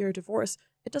mom to your divorce,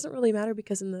 it doesn't really matter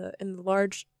because in the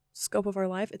large scope of our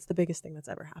life, it's the biggest thing that's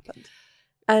ever happened.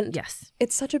 And yes,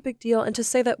 it's such a big deal. And to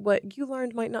say that what you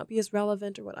learned might not be as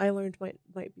relevant or what I learned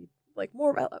might be like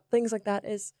more relevant, things like that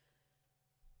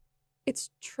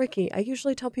it's tricky. I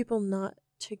usually tell people not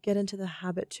to get into the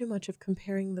habit too much of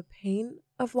comparing the pain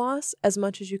of loss as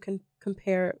much as you can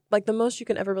compare. Like the most you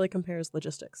can ever really compare is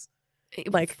logistics.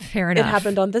 Like fair enough. It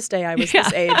happened on this day. I was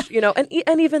this age,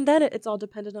 and even then it's all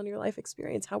dependent on your life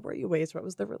experience. How were you raised? What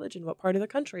was the religion? What part of the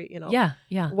country?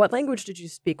 Yeah. What language did you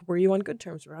speak? Were you on good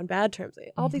terms? Were you on bad terms?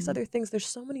 All these other things. There's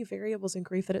so many variables in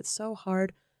grief that it's so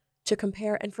hard to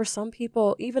compare. And for some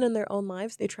people, even in their own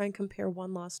lives, they try and compare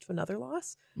one loss to another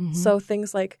loss. So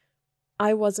things like,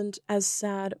 I wasn't as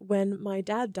sad when my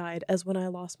dad died as when I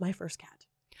lost my first cat,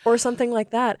 or something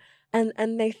like that.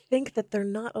 And they think that they're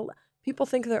not. People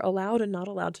think they're allowed and not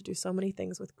allowed to do so many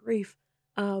things with grief,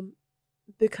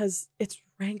 because it's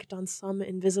ranked on some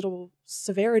invisible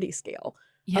severity scale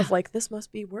of like, this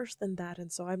must be worse than that,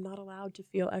 and so I'm not allowed to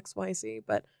feel X, Y, Z.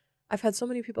 But I've had so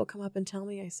many people come up and tell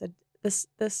me, I said, this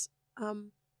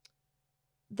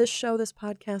show, this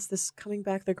podcast, this Coming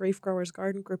Back, the Grief Growers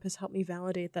Garden Group has helped me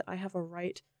validate that I have a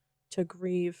right to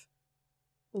grieve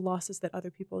losses that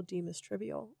other people deem as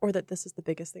trivial, or that this is the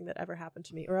biggest thing that ever happened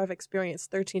to me, or I've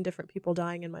experienced 13 different people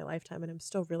dying in my lifetime and I'm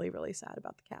still really, really sad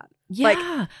about the cat. Yeah.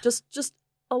 Like, just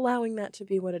allowing that to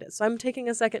be what it is. So I'm taking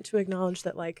a second to acknowledge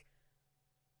that, like,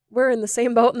 we're in the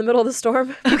same boat in the middle of the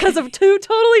storm because of two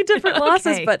totally different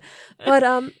losses.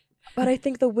 But I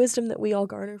think the wisdom that we all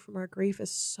garner from our grief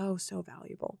is so, so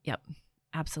valuable. Yep.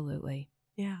 Absolutely.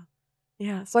 Yeah.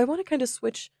 Yeah. So I want to kind of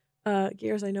switch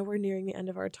gears. I know we're nearing the end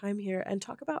of our time here, and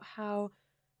talk about how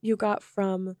you got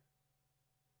from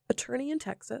attorney in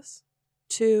Texas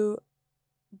to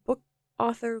book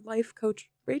author, life coach,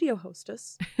 radio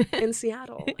hostess in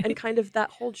Seattle, and kind of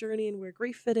that whole journey and where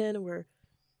grief fit in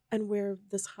and where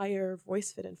this higher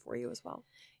voice fit in for you as well.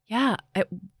 Yeah.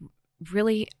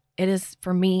 It is,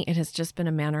 for me, it has just been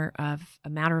a matter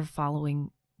of following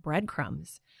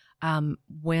breadcrumbs.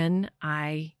 When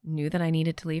I knew that I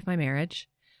needed to leave my marriage,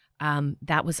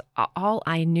 that was all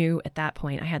I knew at that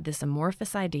point. I had this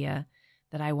amorphous idea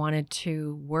that I wanted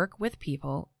to work with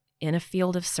people in a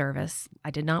field of service.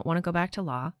 I did not want to go back to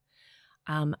law.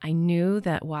 I knew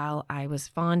that while I was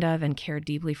fond of and cared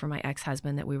deeply for my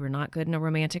ex-husband, that we were not good in a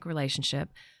romantic relationship.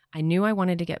 I knew I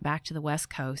wanted to get back to the West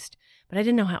Coast, but I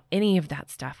didn't know how any of that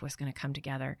stuff was going to come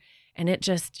together. And it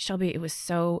just, Shelby, it was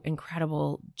so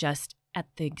incredible. Just at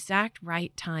the exact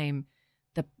right time,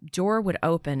 the door would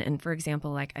open. And for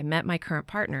example, like, I met my current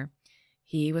partner.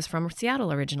 He was from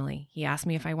Seattle originally. He asked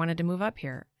me if I wanted to move up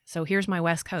here. So here's my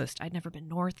West Coast. I'd never been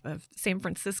north of San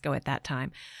Francisco at that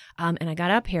time. And I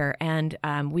got up here, and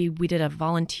we did a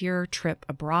volunteer trip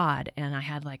abroad, and I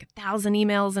had like 1,000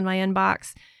 emails in my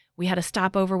inbox. We had a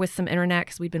stopover with some internet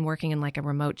because we'd been working in like a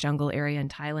remote jungle area in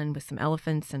Thailand with some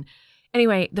elephants. And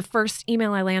anyway, the first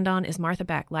email I land on is Martha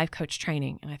Beck, life coach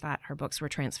training. And I thought her books were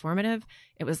transformative.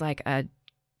 It was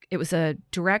a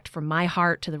direct from my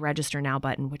heart to the register now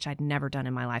button, which I'd never done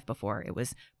in my life before. It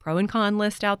was pro and con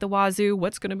list out the wazoo.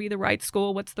 What's going to be the right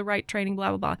school? What's the right training? Blah,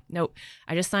 blah, blah. Nope.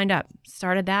 I just signed up,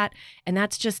 started that. And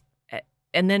that's just,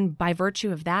 and then by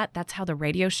virtue of that, that's how the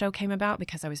radio show came about,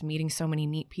 because I was meeting so many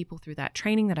neat people through that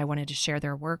training that I wanted to share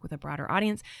their work with a broader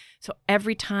audience. So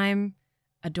every time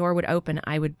a door would open,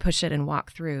 I would push it and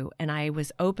walk through. And I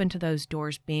was open to those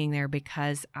doors being there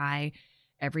because I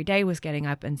every day was getting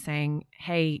up and saying,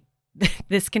 hey,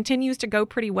 this continues to go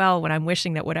pretty well when I'm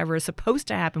wishing that whatever is supposed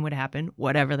to happen would happen,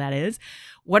 whatever that is.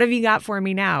 What have you got for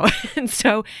me now? And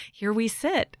so here we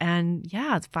sit. And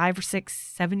yeah, it's 5 or 6,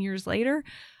 7 years later.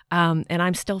 And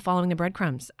I'm still following the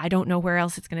breadcrumbs. I don't know where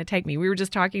else it's going to take me. We were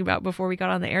just talking about before we got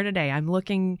on the air today. I'm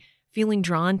feeling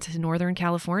drawn to Northern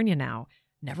California now.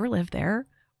 Never lived there,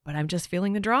 but I'm just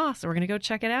feeling the draw. So we're going to go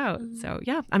check it out. Mm-hmm. So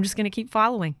yeah, I'm just going to keep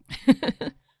following.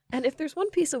 And if there's one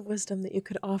piece of wisdom that you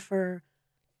could offer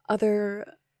other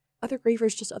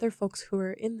grievers, just other folks who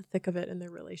are in the thick of it in their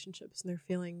relationships and they're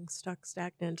feeling stuck,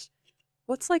 stagnant,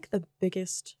 what's like the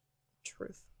biggest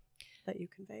truth that you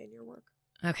convey in your work?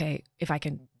 Okay, if I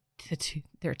can,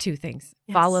 there are 2 things.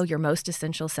 Yes. Follow your most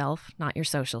essential self, not your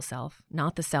social self,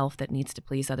 not the self that needs to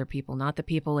please other people, not the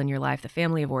people in your life, the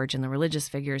family of origin, the religious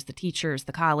figures, the teachers,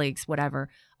 the colleagues, whatever,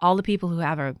 all the people who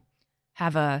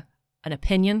have an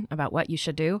opinion about what you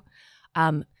should do.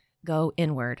 Go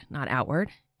inward, not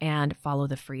outward, and follow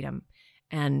the freedom.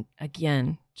 And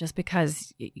again, just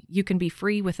because you can be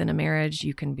free within a marriage,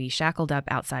 you can be shackled up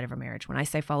outside of a marriage. When I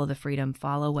say follow the freedom,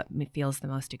 follow what feels the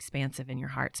most expansive in your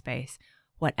heart space,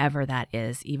 whatever that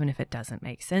is, even if it doesn't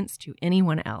make sense to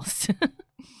anyone else.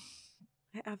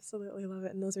 I absolutely love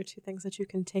it. And those are 2 things that you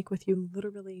can take with you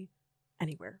literally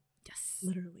anywhere. Yes.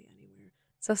 Literally anywhere.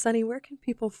 So, Sunny, where can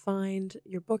people find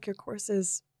your book, your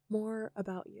courses, more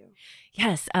about you?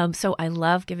 Yes. So I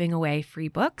love giving away free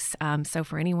books. So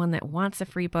for anyone that wants a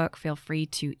free book, feel free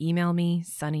to email me,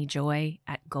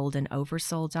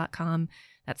 sunnyjoy@goldenoversoul.com.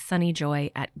 That's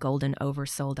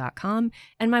sunnyjoy@goldenoversoul.com.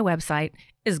 And my website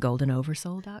is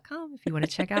goldenoversoul.com if you want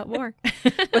to check out more.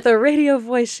 With a radio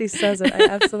voice, she says it. I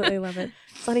absolutely love it.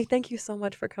 Sunny, thank you so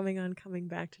much for coming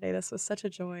back today. This was such a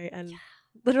joy and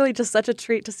literally just such a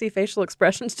treat to see facial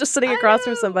expressions just sitting across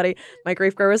from somebody. My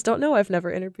grief growers don't know I've never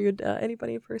interviewed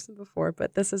anybody in person before,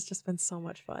 but this has just been so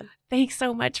much fun. Thanks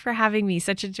so much for having me.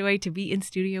 Such a joy to be in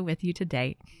studio with you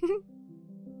today.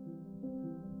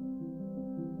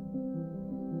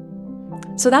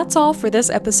 So that's all for this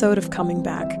episode of Coming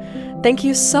Back. Thank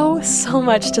you so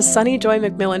much to Sunny Joy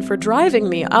McMillan for driving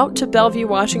me out to Bellevue,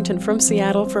 Washington from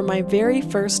Seattle for my very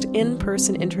first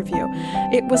in-person interview.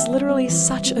 It was literally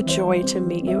such a joy to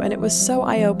meet you, and it was so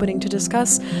eye-opening to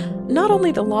discuss not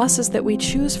only the losses that we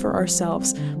choose for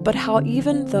ourselves, but how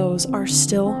even those are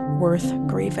still worth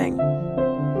grieving.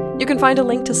 You can find a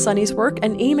link to Sunny's work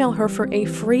and email her for a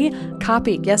free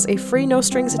copy, yes, a free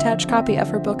no-strings-attached copy of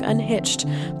her book Unhitched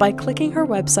by clicking her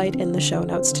website in the show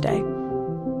notes today.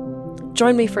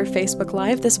 Join me for Facebook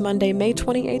Live this Monday, May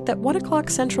 28th at 1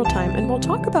 o'clock Central Time, and we'll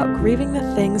talk about grieving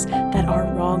the things that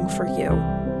are wrong for you.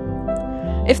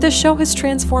 If this show has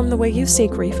transformed the way you see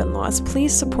grief and loss,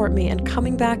 please support me in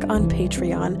Coming Back on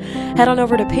Patreon. Head on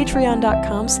over to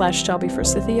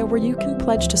patreon.com/ShelbyForsythia, where you can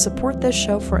pledge to support this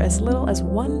show for as little as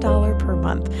 $1 per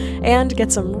month and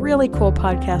get some really cool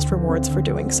podcast rewards for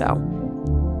doing so.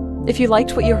 If you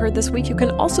liked what you heard this week, you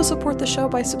can also support the show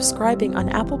by subscribing on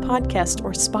Apple Podcasts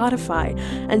or Spotify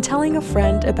and telling a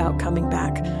friend about Coming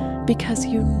Back, because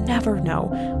you never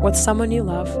know what someone you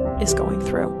love is going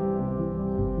through.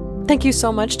 Thank you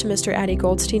so much to Mr. Addy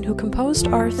Goldstein, who composed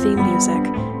our theme music.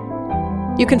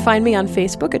 You can find me on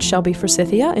Facebook at Shelby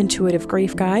Forsythia, Intuitive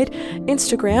Grief Guide,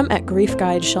 Instagram at Grief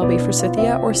Guide Shelby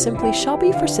Forsythia, or simply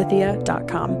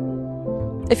shelbyforsythia.com.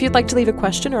 If you'd like to leave a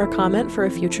question or a comment for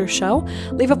a future show,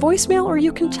 leave a voicemail or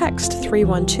you can text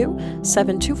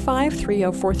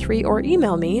 312-725-3043 or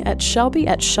email me at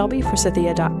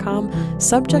shelby@shelbyforsythia.com,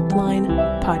 subject line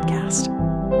podcast.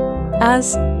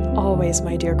 As always,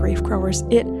 my dear grief growers,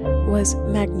 it was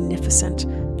magnificent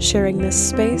sharing this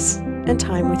space and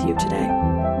time with you today.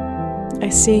 I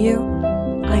see you.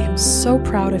 I am so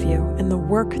proud of you and the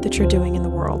work that you're doing in the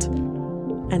world.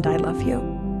 And I love you.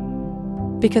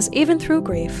 Because even through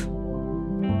grief,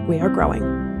 we are growing.